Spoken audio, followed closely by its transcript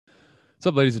What's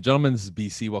up, ladies and gentlemen? This is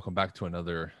BC. Welcome back to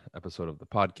another episode of the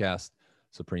podcast,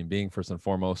 Supreme Being. First and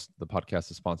foremost, the podcast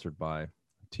is sponsored by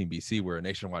Team BC. We're a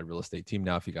nationwide real estate team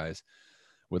now. If you guys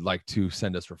would like to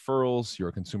send us referrals, you're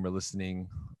a consumer listening,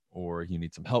 or you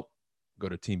need some help, go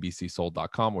to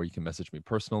teambcsold.com, or you can message me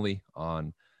personally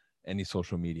on any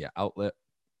social media outlet.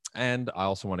 And I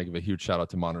also want to give a huge shout out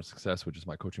to Modern Success, which is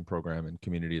my coaching program and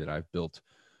community that I've built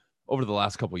over the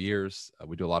last couple of years.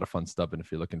 We do a lot of fun stuff. And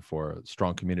if you're looking for a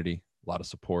strong community, a lot of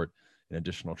support, and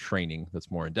additional training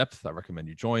that's more in depth, I recommend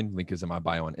you join. Link is in my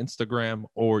bio on Instagram,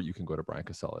 or you can go to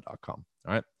briancasella.com.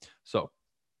 All right. So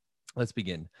let's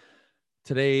begin.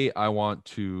 Today, I want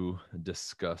to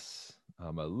discuss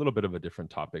a little bit of a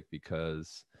different topic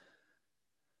because,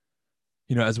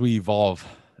 as we evolve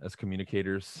as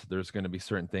communicators, there's going to be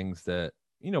certain things that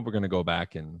we're going to go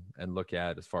back and look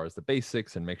at as far as the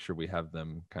basics and make sure we have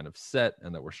them kind of set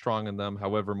and that we're strong in them.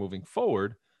 However, moving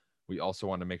forward, we also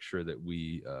want to make sure that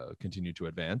we continue to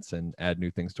advance and add new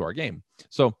things to our game.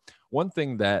 So one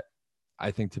thing that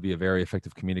I think to be a very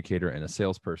effective communicator and a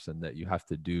salesperson that you have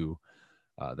to do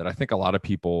that I think a lot of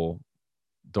people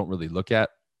don't really look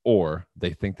at, or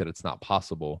they think that it's not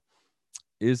possible,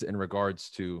 is in regards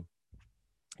to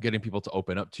getting people to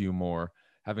open up to you more,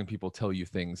 having people tell you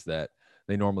things that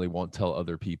they normally won't tell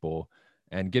other people,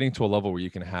 and getting to a level where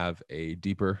you can have a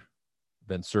deeper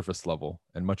than surface level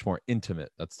and much more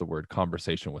intimate, that's the word,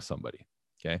 conversation with somebody.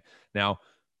 Okay. Now,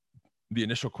 the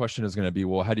initial question is going to be,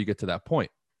 well, how do you get to that point?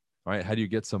 All right. How do you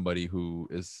get somebody who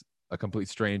is a complete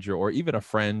stranger or even a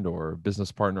friend or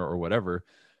business partner or whatever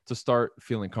to start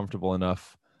feeling comfortable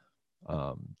enough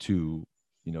to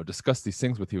discuss these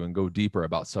things with you and go deeper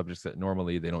about subjects that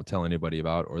normally they don't tell anybody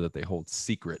about, or that they hold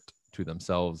secret to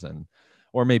themselves,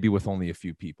 or maybe with only a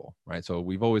few people, right? So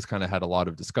we've always kind of had a lot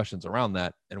of discussions around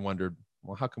that and wondered,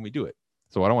 well, how can we do it?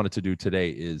 So what I wanted to do today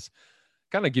is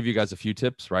kind of give you guys a few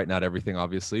tips, right? Not everything,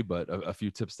 obviously, but a few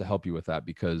tips to help you with that,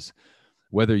 because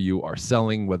whether you are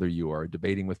selling, whether you are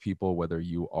debating with people, whether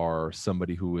you are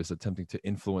somebody who is attempting to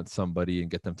influence somebody and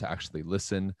get them to actually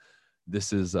listen,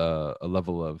 this is a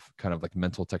level of kind of like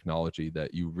mental technology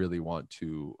that you really want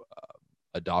to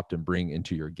adopt and bring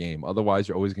into your game. Otherwise,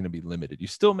 you're always going to be limited. You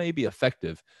still may be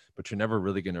effective, but you're never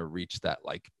really going to reach that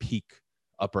like peak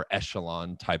upper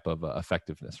echelon type of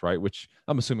effectiveness, right? Which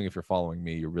I'm assuming if you're following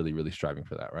me, you're really, really striving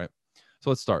for that, right?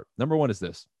 So let's start. Number one is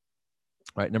this,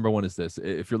 right? Number one is this.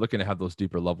 If you're looking to have those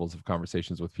deeper levels of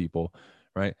conversations with people,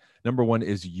 right? Number one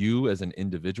is you as an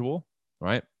individual,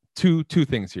 right? Two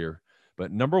things here.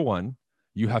 But number one,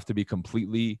 you have to be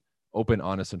completely open,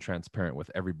 honest, and transparent with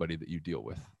everybody that you deal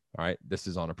with. All right. This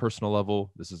is on a personal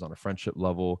level. This is on a friendship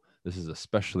level. This is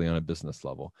especially on a business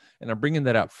level. And I'm bringing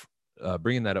that up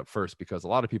first because a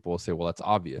lot of people will say, well, that's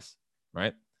obvious,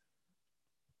 right?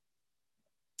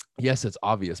 Yes, it's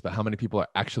obvious, but how many people are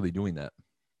actually doing that?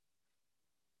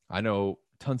 I know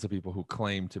tons of people who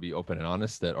claim to be open and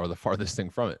honest that are the farthest thing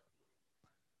from it.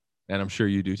 And I'm sure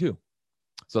you do too.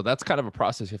 So that's kind of a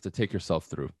process you have to take yourself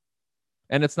through.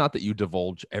 And it's not that you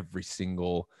divulge every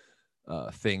single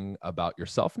thing about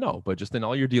yourself. No, but just in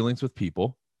all your dealings with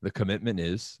people, the commitment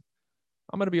is,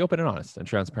 I'm going to be open and honest and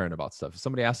transparent about stuff. If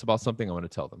somebody asks about something, I want to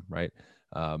tell them, right?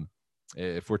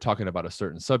 If we're talking about a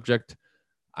certain subject,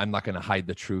 I'm not going to hide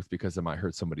the truth because it might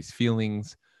hurt somebody's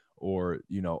feelings, or,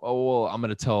 oh, well, I'm going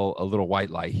to tell a little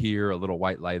white lie here, a little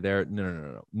white lie there.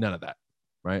 No. None of that,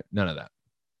 right? None of that.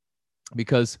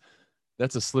 Because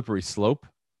that's a slippery slope.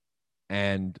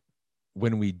 And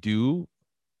when we do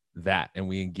that and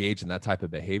we engage in that type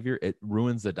of behavior, it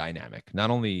ruins the dynamic, not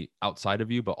only outside of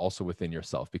you, but also within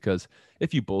yourself. Because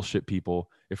if you bullshit people,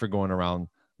 if you're going around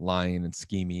lying and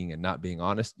scheming and not being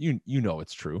honest, you know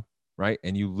it's true, right?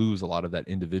 And you lose a lot of that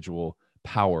individual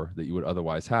power that you would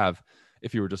otherwise have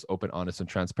if you were just open, honest, and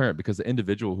transparent. Because the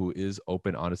individual who is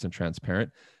open, honest, and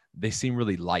transparent, they seem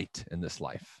really light in this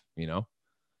life,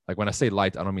 Like when I say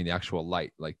light, I don't mean the actual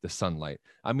light, like the sunlight.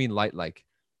 I mean light, like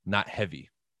not heavy.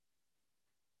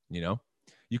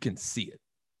 You can see it.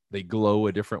 They glow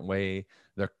a different way.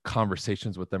 Their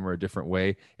conversations with them are a different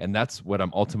way. And that's what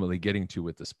I'm ultimately getting to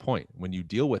with this point. When you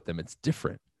deal with them, it's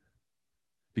different.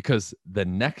 Because the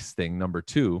next thing, number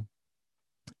two,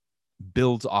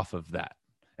 builds off of that.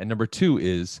 And number two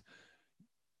is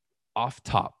off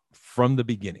top from the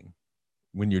beginning.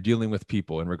 When you're dealing with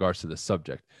people in regards to the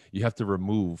subject, you have to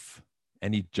remove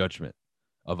any judgment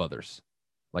of others.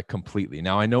 Like completely.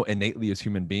 Now, I know innately as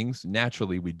human beings,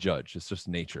 naturally we judge. It's just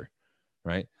nature,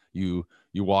 right? You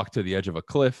walk to the edge of a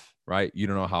cliff, right? You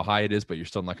don't know how high it is, but you're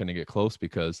still not going to get close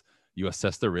because you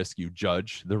assess the risk, you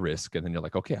judge the risk, and then you're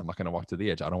like, okay, I'm not going to walk to the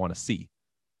edge. I don't want to see.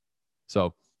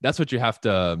 So that's what you have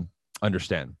to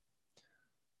understand.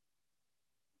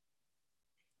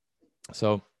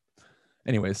 So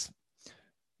anyways,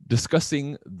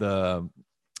 discussing the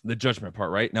judgment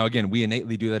part, right? Now, again, we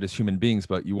innately do that as human beings,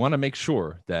 but you want to make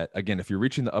sure that, again, if you're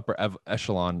reaching the upper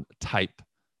echelon type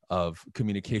of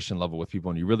communication level with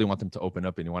people and you really want them to open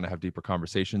up and you want to have deeper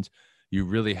conversations, you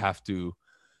really have to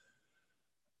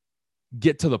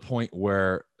get to the point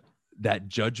where that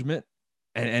judgment,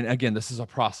 and again, this is a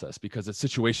process because it's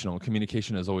situational and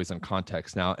communication is always in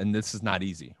context now. And this is not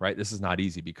easy, right? This is not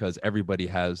easy because everybody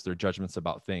has their judgments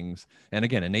about things. And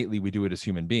again, innately, we do it as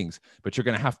human beings, but you're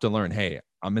going to have to learn, hey,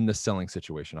 I'm in this selling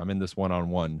situation. I'm in this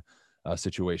one-on-one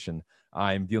situation.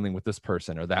 I'm dealing with this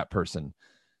person or that person.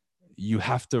 You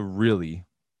have to really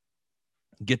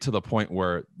get to the point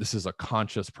where this is a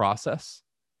conscious process.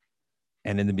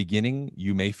 And in the beginning,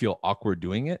 you may feel awkward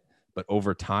doing it, but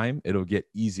over time, it'll get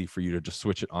easy for you to just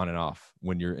switch it on and off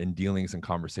when you're in dealings and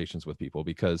conversations with people,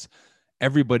 because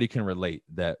everybody can relate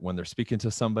that when they're speaking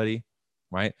to somebody,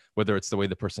 right? Whether it's the way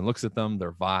the person looks at them,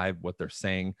 their vibe, what they're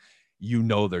saying, you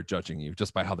know, they're judging you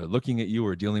just by how they're looking at you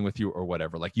or dealing with you or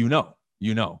whatever. Like, you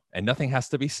know, and nothing has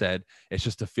to be said. It's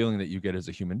just a feeling that you get as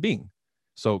a human being.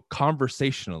 So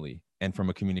conversationally and from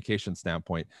a communication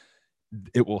standpoint,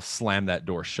 it will slam that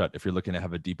door shut if you're looking to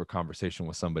have a deeper conversation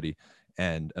with somebody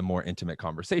and a more intimate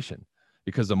conversation.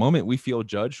 Because the moment we feel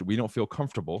judged, we don't feel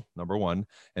comfortable, number one.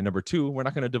 And number two, we're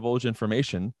not going to divulge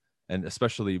information, and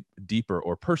especially deeper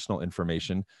or personal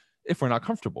information, if we're not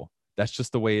comfortable. That's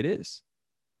just the way it is.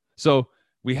 So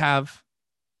we have,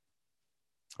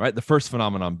 right, the first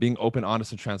phenomenon, being open,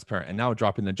 honest, and transparent, and now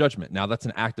dropping the judgment. Now that's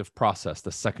an active process,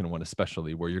 the second one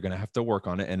especially, where you're going to have to work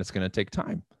on it and it's going to take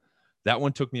time. That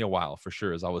one took me a while for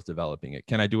sure as I was developing it.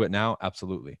 Can I do it now?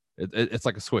 Absolutely. It's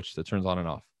like a switch that turns on and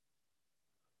off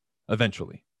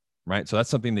eventually, right? So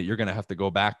that's something that you're going to have to go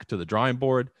back to the drawing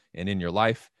board and in your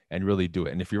life and really do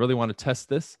it. And if you really want to test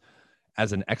this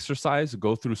as an exercise,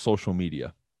 go through social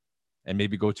media and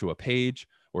maybe go to a page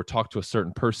or talk to a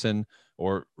certain person,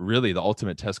 or really the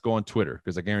ultimate test, go on Twitter,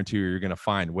 because I guarantee you're going to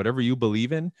find whatever you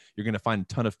believe in, you're going to find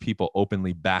a ton of people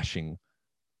openly bashing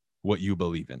what you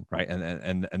believe in, right?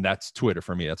 And that's Twitter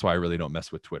for me. That's why I really don't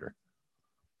mess with Twitter.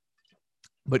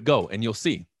 But go and you'll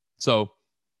see. So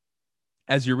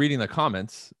as you're reading the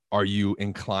comments, are you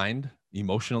inclined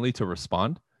emotionally to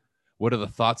respond? What are the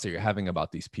thoughts that you're having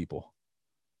about these people?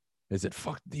 Is it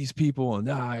fuck these people and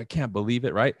I can't believe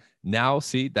it, right? Now,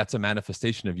 see, that's a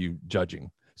manifestation of you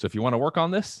judging. So if you want to work on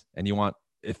this and you want,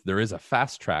 if there is a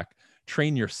fast track,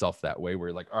 train yourself that way where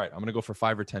you're like, all right, I'm going to go for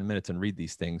 5 or 10 minutes and read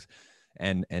these things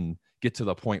and get to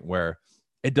the point where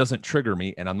it doesn't trigger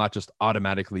me and I'm not just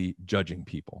automatically judging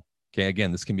people. Okay.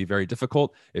 Again, this can be very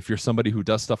difficult. If you're somebody who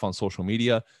does stuff on social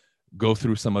media, go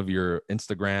through some of your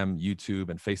Instagram, YouTube,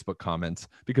 and Facebook comments,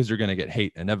 because you're going to get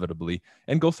hate inevitably,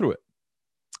 and go through it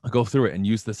and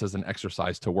use this as an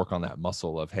exercise to work on that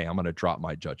muscle of, hey, I'm going to drop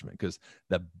my judgment. Because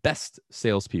the best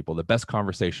salespeople, the best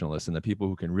conversationalists, and the people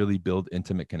who can really build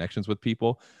intimate connections with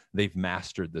people, they've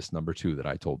mastered this number 2 that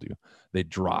I told you.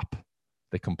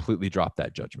 They completely drop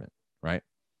that judgment, right?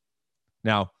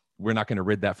 Now, we're not going to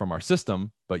rid that from our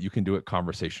system, but you can do it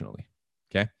conversationally.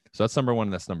 Okay. So that's number 1.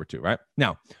 And that's number 2, right?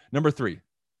 Now, number 3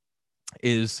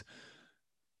 is,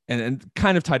 and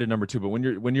kind of tied to number 2, but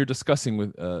when you're discussing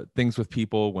with things with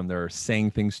people, when they're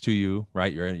saying things to you,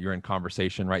 right? You're in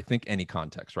conversation, right? Think any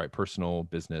context, right? Personal,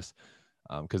 business,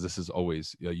 because this is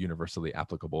always universally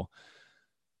applicable.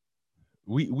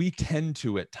 We tend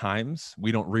to, at times,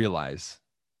 we don't realize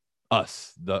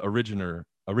us, the originator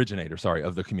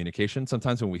of the communication.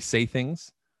 Sometimes when we say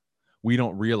things, we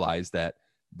don't realize that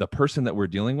the person that we're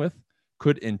dealing with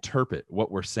could interpret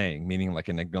what we're saying, meaning like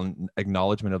an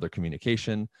acknowledgement of their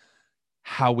communication,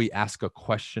 how we ask a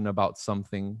question about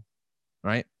something,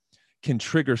 right, can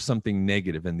trigger something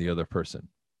negative in the other person.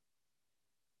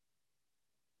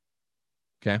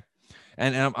 Okay.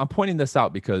 And I'm pointing this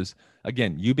out because,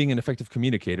 again, you being an effective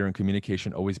communicator and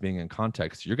communication always being in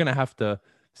context, you're going to have to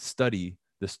study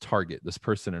this target, this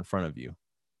person in front of you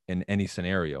in any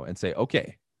scenario, and say,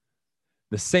 okay,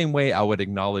 the same way I would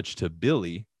acknowledge to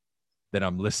Billy that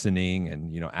I'm listening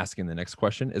and, asking the next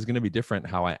question is going to be different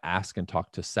how I ask and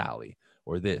talk to Sally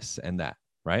or this and that,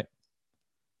 right?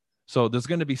 So there's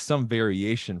going to be some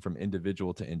variation from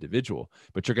individual to individual,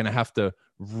 but you're going to have to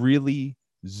really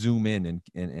zoom in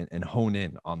and hone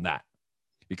in on that,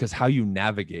 because how you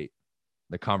navigate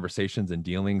the conversations and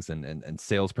dealings and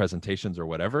sales presentations or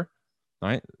whatever,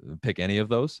 right? Pick any of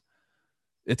those.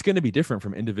 It's going to be different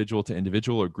from individual to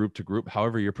individual or group to group,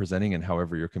 however you're presenting and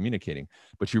however you're communicating.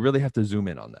 But you really have to zoom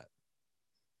in on that,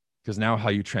 because now how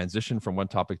you transition from one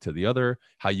topic to the other,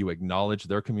 how you acknowledge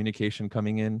their communication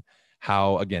coming in,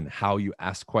 how you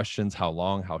ask questions, how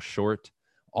long, how short,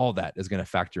 All that is going to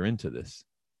factor into this,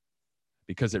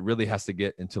 because it really has to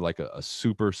get into like a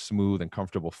super smooth and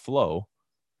comfortable flow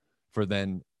for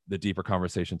then the deeper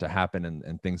conversation to happen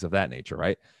and things of that nature,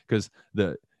 right? Because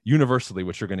the universally,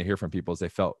 what you're going to hear from people is they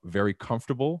felt very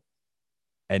comfortable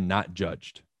and not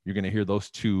judged. You're going to hear those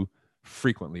two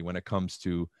frequently when it comes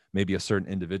to maybe a certain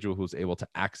individual who's able to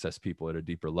access people at a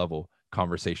deeper level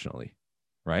conversationally,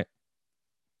 right?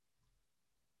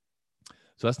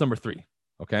 So that's number 3.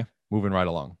 Okay, moving right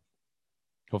along.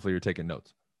 Hopefully you're taking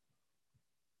notes.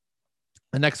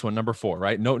 The next one, number 4,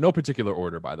 right? No particular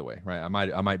order, by the way, right?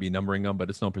 I might be numbering them, but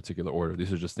it's no particular order.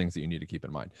 These are just things that you need to keep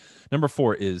in mind. Number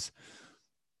 4 is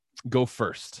go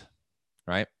first,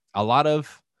 right? A lot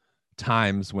of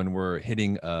times when we're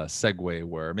hitting a segue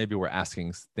where maybe we're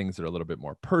asking things that are a little bit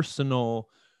more personal,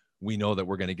 we know that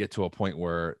we're going to get to a point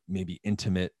where maybe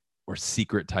intimate or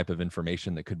secret type of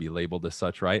information that could be labeled as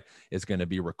such, right, is going to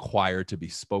be required to be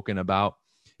spoken about.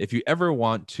 If you ever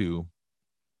want to,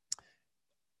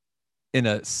 in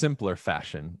a simpler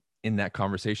fashion, in that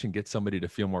conversation, get somebody to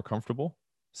feel more comfortable,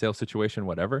 sales situation,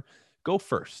 whatever, go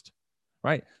first,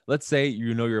 right? Let's say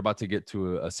you know you're about to get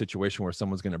to a situation where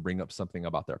someone's going to bring up something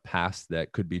about their past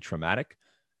that could be traumatic.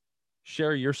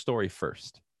 Share your story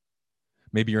first.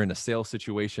 Maybe you're in a sales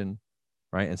situation,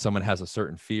 right? And someone has a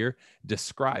certain fear.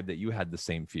 Describe that you had the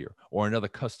same fear, or another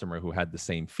customer who had the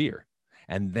same fear.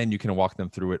 And then you can walk them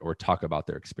through it or talk about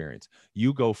their experience.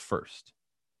 You go first.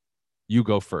 You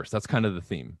go first. That's kind of the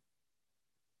theme.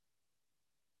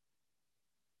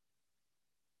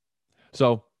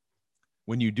 So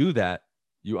when you do that,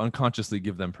 you unconsciously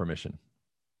give them permission.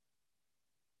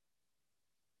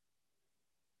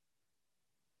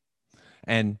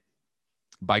 And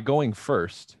by going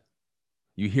first,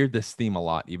 you hear this theme a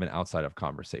lot, even outside of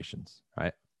conversations,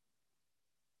 right?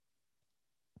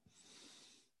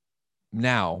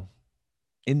 Now,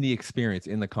 in the experience,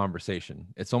 in the conversation,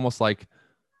 it's almost like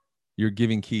you're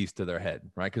giving keys to their head,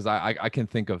 right? Because I can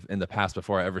think of in the past,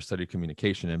 before I ever studied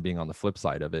communication and being on the flip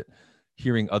side of it,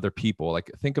 hearing other people, like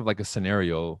think of like a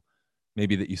scenario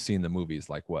maybe that you see in the movies,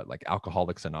 like what, like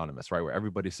Alcoholics Anonymous, right? Where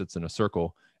everybody sits in a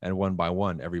circle and one by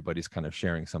one, everybody's kind of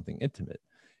sharing something intimate.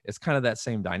 It's kind of that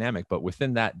same dynamic, but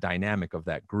within that dynamic of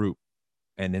that group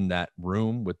and in that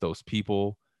room with those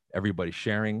people, everybody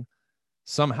sharing,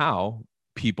 somehow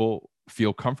people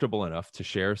feel comfortable enough to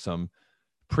share some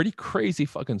pretty crazy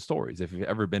fucking stories if you've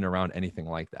ever been around anything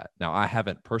like that. Now, I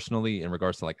haven't personally in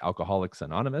regards to like Alcoholics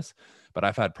Anonymous, but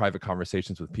I've had private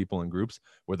conversations with people in groups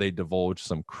where they divulge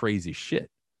some crazy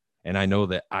shit. And I know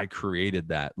that I created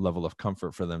that level of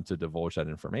comfort for them to divulge that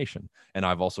information. And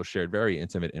I've also shared very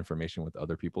intimate information with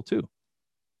other people too.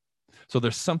 So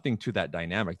there's something to that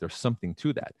dynamic. There's something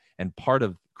to that. And part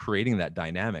of creating that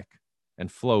dynamic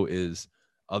and flow is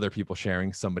other people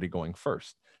sharing, somebody going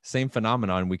first. Same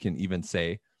phenomenon we can even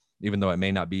say, even though it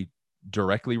may not be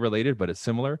directly related, but it's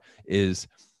similar, is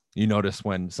you notice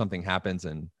when something happens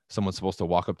and someone's supposed to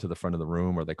walk up to the front of the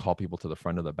room, or they call people to the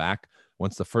front of the back.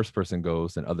 Once the first person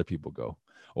goes, then other people go.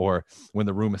 Or when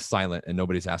the room is silent and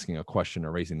nobody's asking a question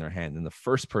or raising their hand, and the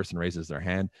first person raises their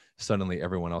hand, suddenly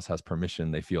everyone else has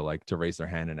permission, they feel like, to raise their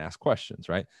hand and ask questions,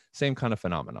 right? Same kind of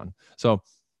phenomenon. So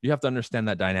you have to understand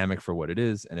that dynamic for what it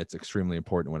is, and it's extremely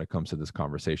important when it comes to this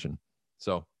conversation.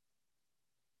 So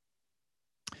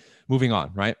moving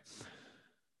on, right?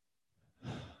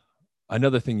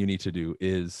 Another thing you need to do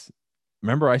is,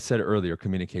 remember I said earlier,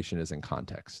 communication is in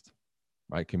context,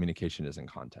 right? Communication is in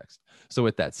context. So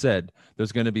with that said,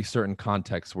 there's going to be certain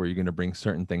contexts where you're going to bring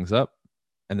certain things up,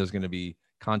 and there's going to be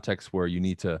contexts where you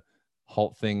need to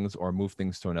halt things or move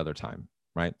things to another time,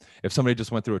 right? If somebody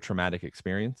just went through a traumatic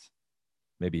experience,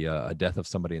 maybe a death of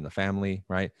somebody in the family,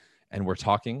 right? And we're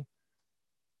talking,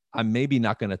 I'm maybe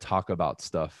not going to talk about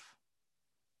stuff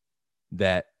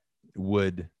that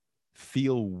would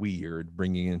feel weird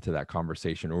bringing into that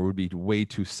conversation, or would be way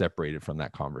too separated from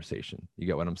that conversation. You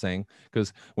get what I'm saying?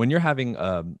 Because when you're having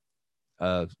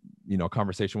a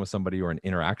conversation with somebody or an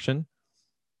interaction,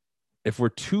 if we're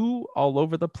too all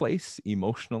over the place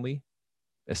emotionally,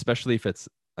 especially if it's,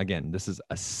 again, this is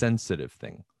a sensitive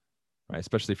thing, right?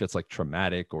 Especially if it's like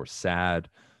traumatic or sad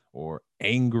or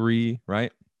angry,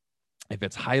 right? If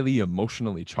it's highly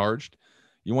emotionally charged,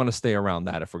 you want to stay around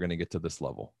that if we're going to get to this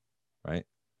level, right?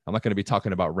 I'm not going to be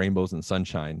talking about rainbows and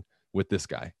sunshine with this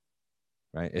guy,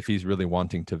 right? If he's really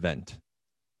wanting to vent.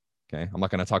 Okay. I'm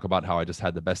not going to talk about how I just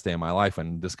had the best day of my life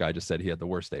and this guy just said he had the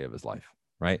worst day of his life,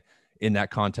 right? In that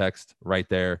context right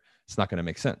there, it's not going to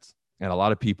make sense. And a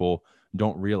lot of people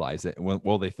don't realize it.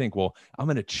 Well, they think, well, I'm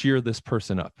going to cheer this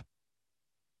person up.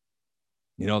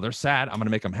 You know, they're sad. I'm going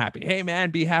to make them happy. Hey,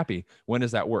 man, be happy. When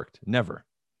has that worked? Never.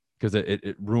 Because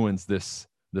it ruins this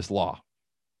this law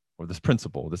or this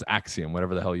principle, this axiom,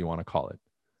 whatever the hell you want to call it,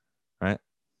 right?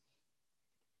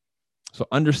 So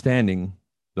understanding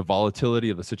the volatility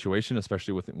of the situation,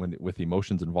 especially with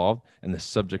emotions involved and the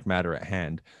subject matter at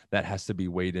hand, that has to be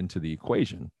weighed into the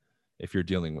equation if you're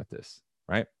dealing with this,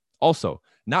 right? Also,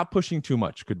 not pushing too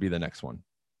much could be the next one,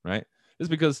 right?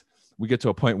 Just because we get to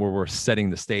a point where we're setting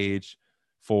the stage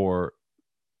for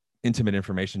intimate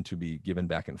information to be given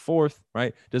back and forth,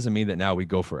 right? Doesn't mean that now we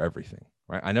go for everything,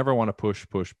 right? I never want to push,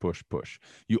 push, push, push.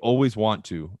 You always want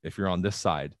to, if you're on this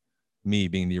side, me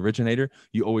being the originator,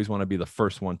 you always want to be the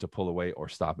first one to pull away or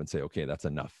stop and say, okay, that's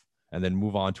enough. And then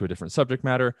move on to a different subject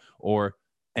matter or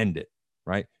end it,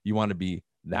 right? You want to be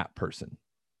that person.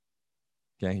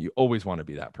 Okay. You always want to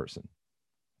be that person.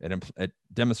 It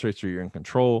demonstrates you're in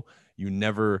control. You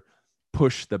never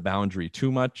push the boundary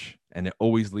too much, and it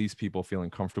always leaves people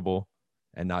feeling comfortable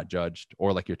and not judged,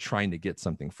 or like you're trying to get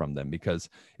something from them. Because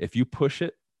if you push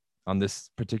it on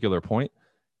this particular point,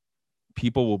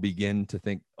 people will begin to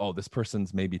think, oh, this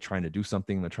person's maybe trying to do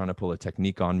something. They're trying to pull a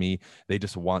technique on me. They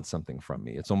just want something from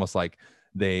me. It's almost like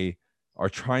they are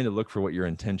trying to look for what your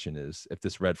intention is if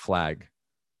this red flag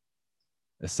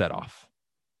is set off,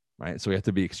 right? So we have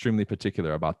to be extremely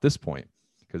particular about this point,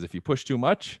 because if you push too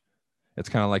much, it's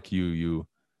kind of like you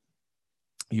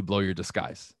blow your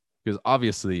disguise. Because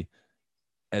obviously,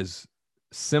 as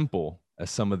simple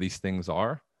as some of these things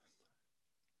are,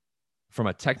 from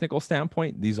a technical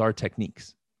standpoint, these are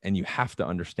techniques and you have to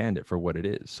understand it for what it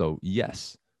is. So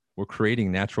yes, we're creating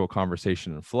natural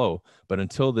conversation and flow, but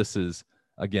until this is,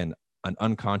 again, an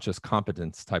unconscious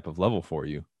competence type of level for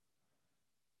you,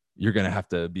 you're going to have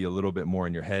to be a little bit more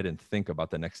in your head and think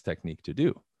about the next technique to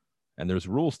do. And there's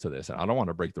rules to this. And I don't want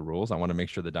to break the rules. I want to make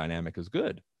sure the dynamic is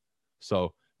good.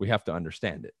 So we have to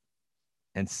understand it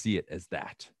and see it as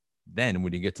that. Then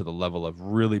when you get to the level of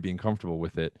really being comfortable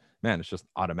with it, man, it's just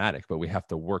automatic, but we have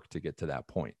to work to get to that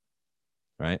point,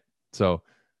 right? So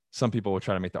some people will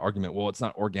try to make the argument, well, it's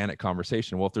not organic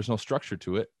conversation. Well, if there's no structure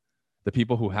to it, the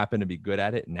people who happen to be good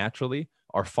at it naturally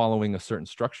are following a certain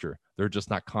structure. They're just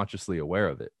not consciously aware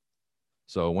of it.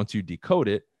 So once you decode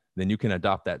it, then you can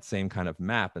adopt that same kind of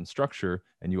map and structure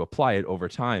and you apply it over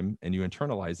time and you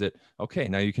internalize it. Okay,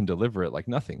 now you can deliver it like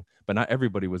nothing. But not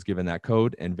everybody was given that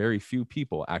code, and very few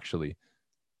people actually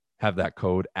have that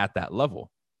code at that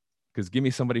level. Because give me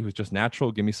somebody who's just natural,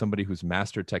 give me somebody who's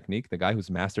mastered technique. The guy who's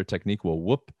mastered technique will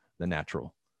whoop the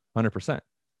natural 100%.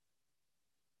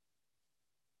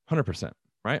 100%,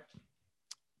 right?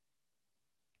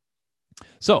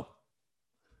 So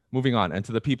moving on, and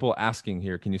to the people asking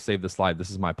here, can you save this live? This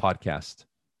is my podcast.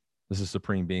 This is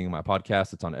Supreme Being, my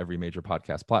podcast. It's on every major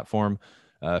podcast platform.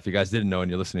 If you guys didn't know and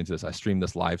you're listening to this, I stream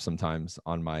this live sometimes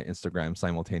on my Instagram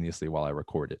simultaneously while I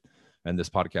record it. And this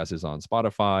podcast is on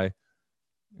Spotify,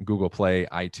 Google Play,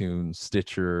 iTunes,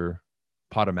 Stitcher,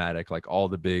 Podomatic, like all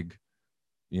the big,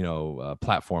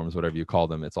 platforms, whatever you call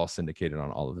them. It's all syndicated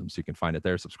on all of them. So you can find it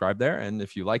there, subscribe there. And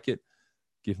if you like it,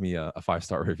 give me a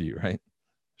 5-star review, right?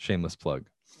 Shameless plug.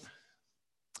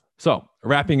 So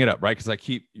wrapping it up, right? Because I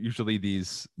keep usually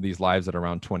these lives at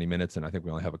around 20 minutes, and I think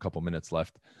we only have a couple minutes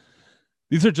left.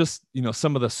 These are just,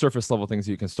 some of the surface level things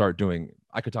that you can start doing.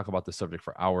 I could talk about this subject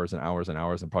for hours and hours and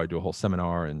hours and probably do a whole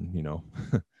seminar and,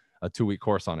 a 2-week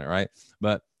course on it, right?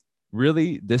 But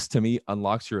really, this to me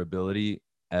unlocks your ability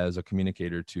as a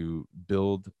communicator to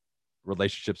build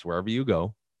relationships wherever you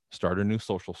go, start a new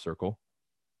social circle,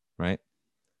 right?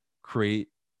 Create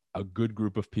a good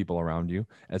group of people around you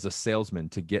as a salesman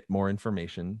to get more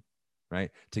information,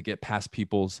 right? To get past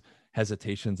people's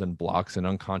hesitations and blocks and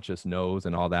unconscious no's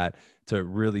and all that, to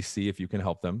really see if you can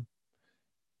help them.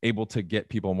 Able to get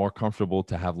people more comfortable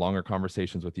to have longer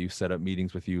conversations with you, set up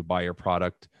meetings with you, buy your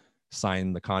product,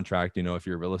 sign the contract, if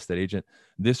you're a real estate agent.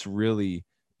 This really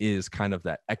is kind of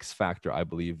that X factor, I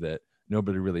believe, that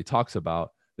nobody really talks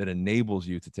about, that enables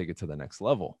you to take it to the next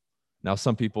level. Now,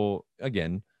 some people,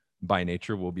 again, by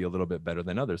nature will be a little bit better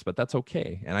than others, but that's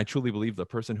okay. And I truly believe the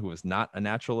person who is not a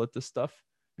natural at this stuff,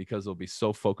 because they'll be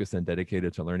so focused and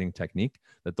dedicated to learning technique,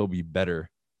 that they'll be better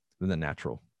than the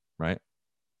natural, right?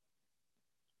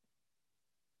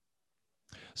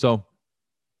 So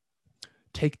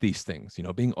take these things,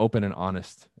 being open and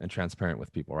honest and transparent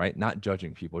with people, right? Not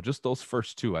judging people. Just those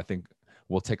first two, I think,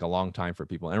 will take a long time for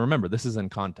people. And remember, this is in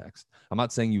context. I'm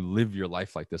not saying you live your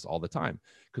life like this all the time,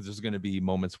 because there's going to be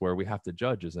moments where we have to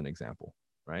judge, as an example,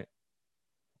 right?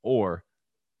 Or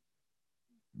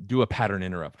do a pattern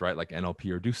interrupt, right? Like NLP,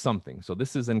 or do something. So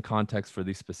this is in context for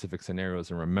these specific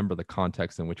scenarios, and remember the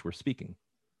context in which we're speaking.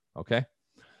 Okay.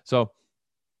 So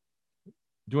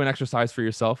do an exercise for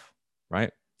yourself,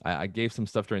 right? I gave some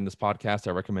stuff during this podcast.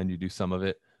 I recommend you do some of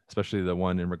it, especially the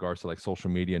one in regards to like social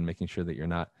media and making sure that you're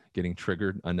not getting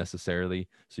triggered unnecessarily,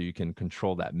 so you can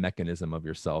control that mechanism of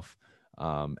yourself,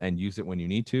 and use it when you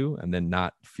need to, and then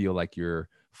not feel like you're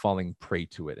falling prey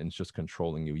to it and it's just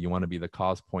controlling you. You want to be the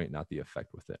cause point, not the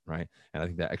effect with it, right? And I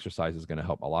think that exercise is going to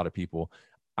help a lot of people.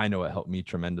 I know it helped me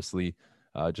tremendously,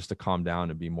 just to calm down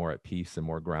and be more at peace and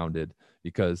more grounded.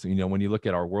 Because, you know, when you look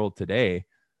at our world today,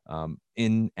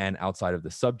 in and outside of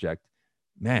the subject,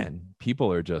 man,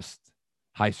 people are just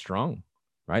high strung,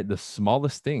 right? The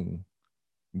smallest thing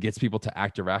gets people to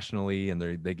act irrationally, and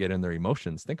they get in their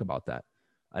emotions. Think about that.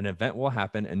 An event will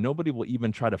happen and nobody will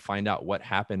even try to find out what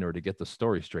happened or to get the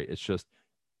story straight. It's just,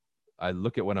 I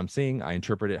look at what I'm seeing, I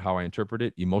interpret it how I interpret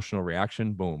it, emotional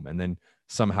reaction, boom. And then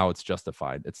somehow it's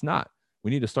justified. It's not.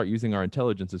 We need to start using our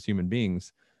intelligence as human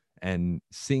beings and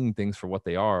seeing things for what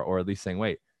they are, or at least saying,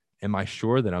 wait, am I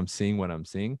sure that I'm seeing what I'm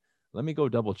seeing? Let me go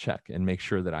double check and make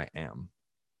sure that I am,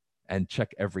 and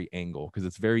check every angle, because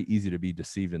it's very easy to be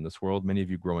deceived in this world. Many of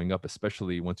you growing up,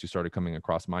 especially once you started coming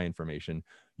across my information,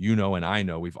 you know, and I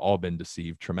know we've all been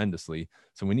deceived tremendously.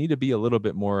 So we need to be a little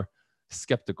bit more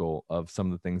skeptical of some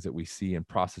of the things that we see and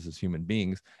process as human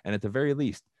beings. And at the very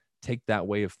least, take that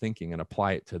way of thinking and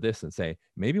apply it to this and say,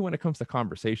 maybe when it comes to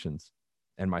conversations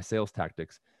and my sales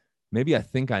tactics, maybe I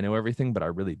think I know everything, but I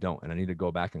really don't. And I need to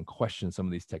go back and question some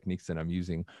of these techniques that I'm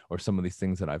using, or some of these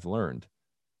things that I've learned,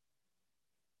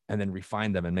 and then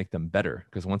refine them and make them better.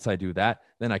 Because once I do that,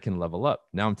 then I can level up.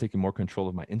 Now I'm taking more control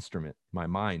of my instrument, my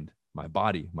mind, my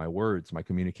body, my words, my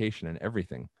communication, and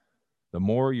everything. The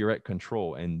more you're at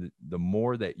control, and the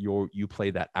more that you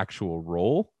play that actual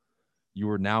role, you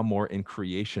are now more in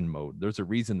creation mode. There's a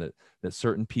reason that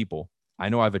certain people, I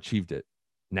know I've achieved it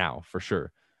now for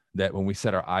sure, that when we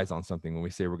set our eyes on something, when we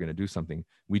say we're going to do something,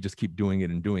 we just keep doing it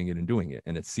and doing it and doing it.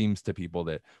 And it seems to people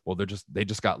that, well, they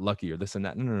just got lucky or this and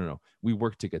that. No, no, no, no. We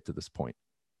work to get to this point,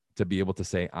 to be able to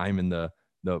say, I'm in the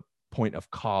point of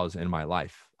cause in my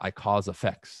life. I cause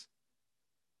effects.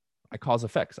 I cause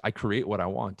effects. I create what I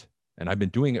want. And I've been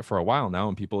doing it for a while now,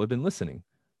 and people have been listening.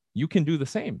 You can do the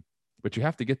same, but you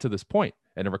have to get to this point.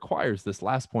 And it requires this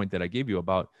last point that I gave you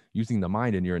about using the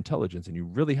mind and your intelligence. And you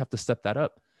really have to step that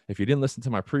up. If you didn't listen to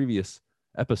my previous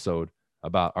episode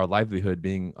about our livelihood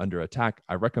being under attack,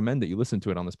 I recommend that you listen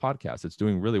to it on this podcast. It's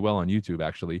doing really well on YouTube,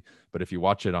 actually. But if you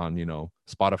watch it on, you know,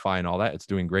 Spotify and all that, it's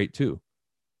doing great too.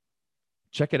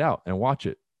 Check it out and watch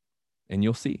it, and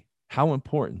you'll see how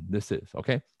important this is.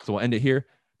 Okay. So we'll end it here.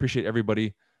 Appreciate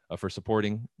everybody for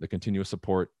supporting, the continuous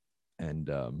support and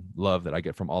love that I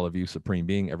get from all of you, Supreme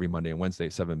Being, every Monday and Wednesday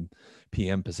at 7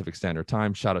 p.m. Pacific Standard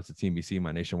Time. Shout out to Team BC,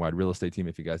 my nationwide real estate team.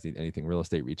 If you guys need anything real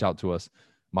estate, reach out to us.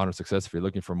 Modern Success, if you're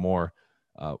looking for more,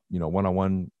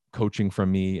 one-on-one coaching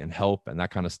from me and help and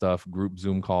that kind of stuff, group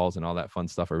Zoom calls and all that fun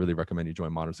stuff, I really recommend you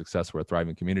join Modern Success. We're a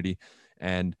thriving community.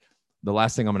 And the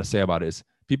last thing I'm going to say about it is,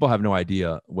 people have no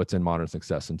idea what's in Modern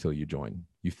Success until you join.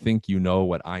 You think you know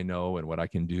what I know and what I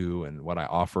can do and what I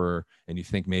offer, and you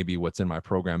think maybe what's in my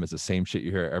program is the same shit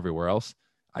you hear everywhere else.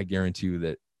 I guarantee you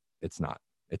that it's not.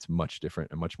 It's much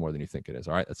different and much more than you think it is.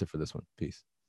 All right, that's it for this one. Peace.